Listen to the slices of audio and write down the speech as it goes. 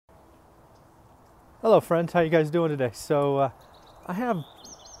Hello friends, how you guys doing today? I have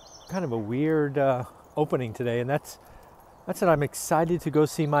kind of a weird opening today, and that's that I'm excited to go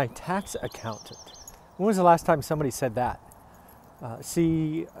see my tax accountant. When was the last time somebody said that?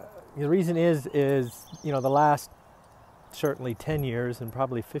 The reason is the last certainly 10 years and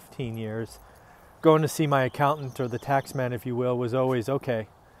probably 15 years, going to see my accountant, or the tax man if you will, was always okay.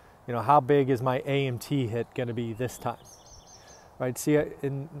 How big is my AMT hit going to be this time? Right?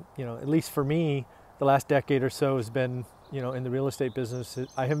 At least for me, the last decade or so has been, in the real estate business.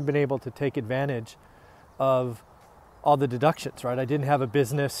 I haven't been able to take advantage of all the deductions, right? I didn't have a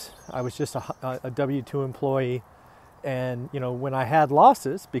business. I was just a W-2 employee. And, when I had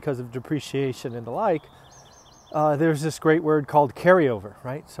losses because of depreciation and the like, there's this great word called carryover,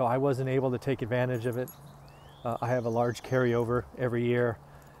 right? So I wasn't able to take advantage of it. I have a large carryover every year.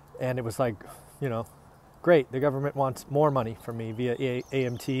 And it was like, great, the government wants more money from me via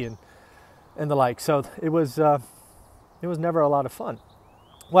AMT and the like. So it was never a lot of fun.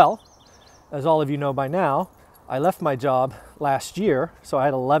 Well, as all of you know by now, I left my job last year, so I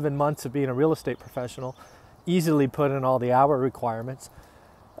had 11 months of being a real estate professional, easily put in all the hour requirements,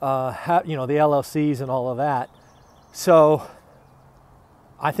 the LLCs and all of that. So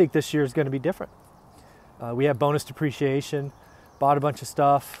I think this year is going to be different. We have bonus depreciation, bought a bunch of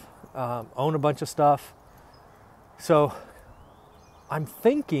stuff, own a bunch of stuff. So I'm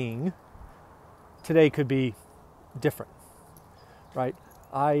thinking today could be different, right?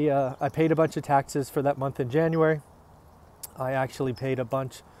 I paid a bunch of taxes for that month in January. I actually paid a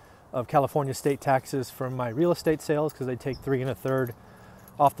bunch of California state taxes from my real estate sales because they take 3 1/3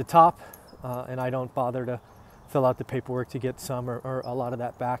 off the top, and I don't bother to fill out the paperwork to get some or a lot of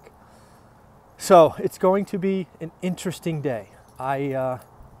that back. So it's going to be an interesting day. I'll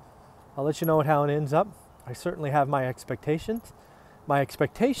let you know how it ends up. I certainly have my expectations. My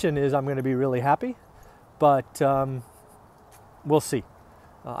expectation is I'm going to be really happy, but we'll see.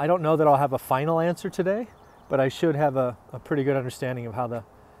 I don't know that I'll have a final answer today, but I should have a pretty good understanding of how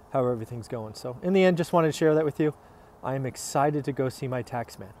everything's going. So in the end, just wanted to share that with you. I am excited to go see my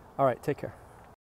tax man. All right, take care.